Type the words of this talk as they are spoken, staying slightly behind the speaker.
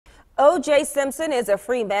O.J. Simpson is a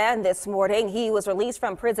free man this morning. He was released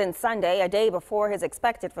from prison Sunday, a day before his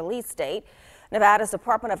expected release date. Nevada's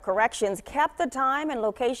Department of Corrections kept the time and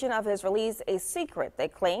location of his release a secret. They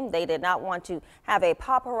claimed they did not want to have a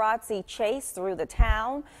paparazzi chase through the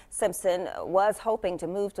town. Simpson was hoping to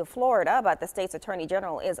move to Florida, but the state's attorney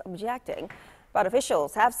general is objecting. But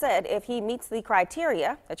officials have said if he meets the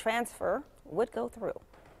criteria, the transfer would go through.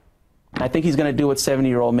 I think he's going to do what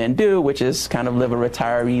 70-year-old men do, which is kind of live a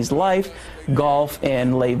retiree's life, golf,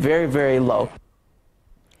 and lay very, very low.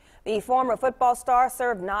 The former football star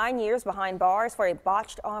served 9 years behind bars for a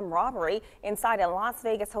botched armed robbery inside a Las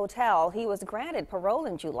Vegas hotel. He was granted parole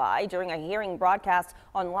in July during a hearing broadcast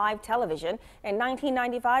on live television. In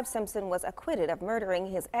 1995, Simpson was acquitted of murdering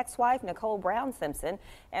his ex-wife, Nicole Brown Simpson,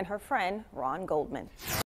 and her friend, Ron Goldman.